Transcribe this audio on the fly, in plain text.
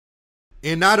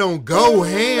And I don't go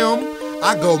ham,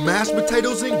 I go mashed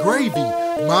potatoes and gravy.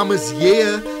 Mama's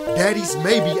yeah, daddy's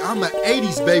maybe. I'm an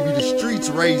 80s baby, the streets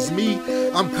raised me.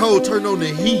 I'm cold, turn on the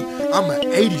heat, I'm an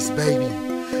 80s baby.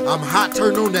 I'm hot,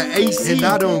 turn on the AC. And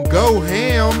I don't go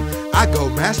ham, I go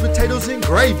mashed potatoes and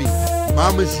gravy.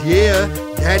 Mama's yeah,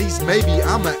 daddy's maybe.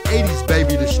 I'm an 80s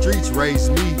baby, the streets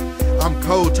raised me. I'm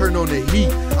cold, turn on the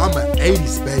heat, I'm an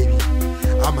 80s baby.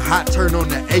 I'm hot, turn on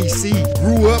the AC.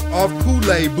 Grew up off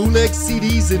Kool-Aid, bootleg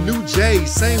CDs and new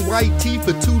J's. Same white tee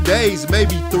for 2 days,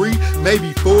 maybe 3,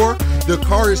 maybe 4. The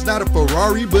car is not a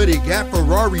Ferrari, but it got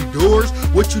Ferrari doors.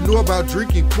 What you know about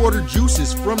drinking quarter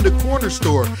juices from the corner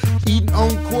store? Eating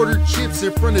on quarter chips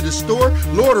in front of the store?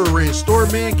 Loitering, store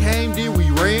man came, then we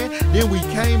ran, then we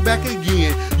came back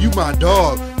again. You my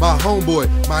dog, my homeboy,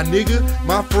 my nigga,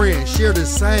 my friend, share the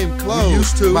same clothes. We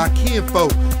used to, my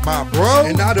kinfolk, my bro.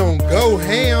 And I don't go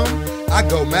ham, I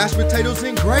go mashed potatoes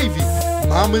and gravy.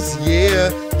 Mama's yeah,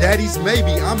 daddy's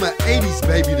maybe. I'm an 80s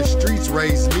baby, the streets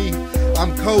raised me.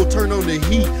 I'm cold, turn on the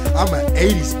heat, I'm an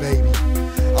 80s baby.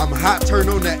 I'm hot, turn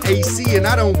on the AC. And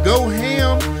I don't go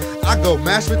ham, I go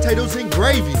mashed potatoes and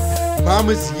gravy.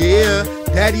 Mama's yeah,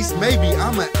 daddy's maybe.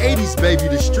 I'm an 80s baby,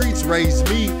 the streets raised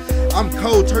me. I'm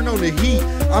cold, turn on the heat,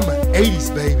 I'm an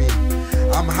 80s baby.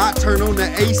 I'm hot, turn on the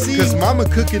AC. Cause mama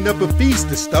cooking up a feast,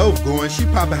 the stove going, she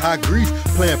popping hot grease,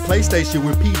 playing PlayStation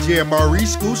with PJ and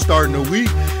Maurice, school starting a week.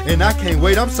 And I can't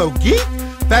wait, I'm so geek.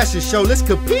 Fashion show, let's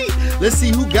compete. Let's see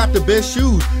who got the best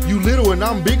shoes. You little and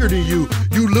I'm bigger than you.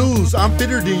 You lose, I'm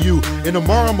fitter than you. And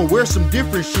tomorrow I'ma wear some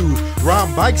different shoes.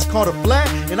 Riding bikes caught a flat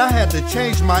and I had to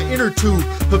change my inner tube.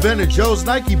 Havana Joe's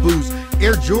Nike boots,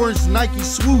 Air Jordan's Nike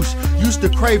swoosh. Used to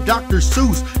crave Dr.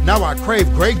 Seuss, now I crave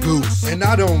Grey Goose. And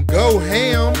I don't go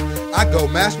ham, I go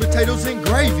mashed potatoes and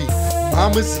gravy.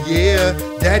 Mama's yeah,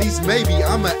 daddy's maybe.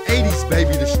 I'm an 80s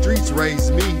baby, the streets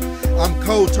raised me. I'm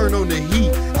cold, turn on the heat,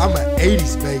 I'm an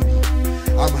 80s baby.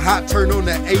 I'm hot, turn on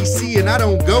the AC. And I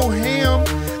don't go ham,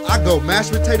 I go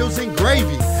mashed potatoes and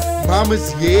gravy.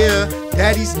 Mama's yeah,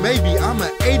 daddy's maybe. I'm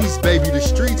an 80s baby, the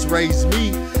streets raised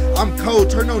me. I'm cold,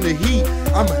 turn on the heat,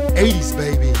 I'm an 80s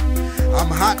baby. I'm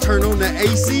hot, turn on the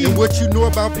AC. And what you know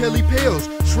about Pelly Pales?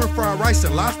 Shrimp fried rice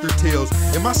and lobster tails.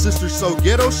 And my sister's so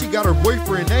ghetto, she got her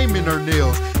boyfriend name in her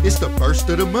nails. It's the first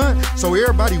of the month, so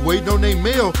everybody waiting on their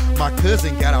mail. My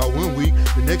cousin got out 1 week,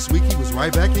 the next week he was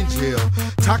right back in jail.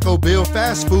 Taco Bell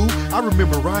fast food, I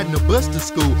remember riding the bus to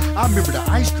school. I remember the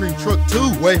ice cream truck too.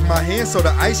 Wave my hand so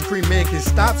the ice cream man can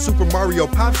stop. Super Mario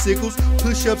popsicles,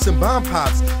 push-ups and bomb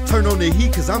pops. Turn on the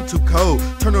heat cause I'm too cold,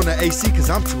 turn on the AC cause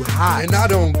I'm too hot. And I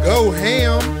don't go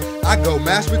ham, I go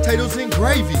mashed potatoes and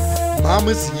gravy.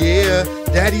 Mama's yeah,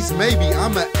 daddy's maybe.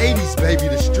 I'm an 80s baby,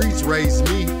 the streets raised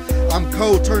me. I'm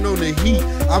cold, turn on the heat,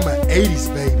 I'm an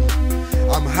 80s baby.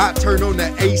 I'm hot, turn on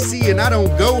the AC. And I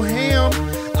don't go ham,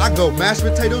 I go mashed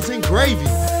potatoes and gravy.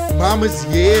 Mama's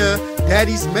yeah,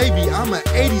 daddy's maybe. I'm an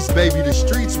 80s baby, the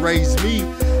streets raised me.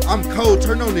 I'm cold,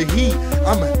 turn on the heat,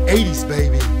 I'm an 80s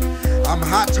baby. I'm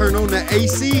hot, turn on the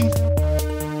AC.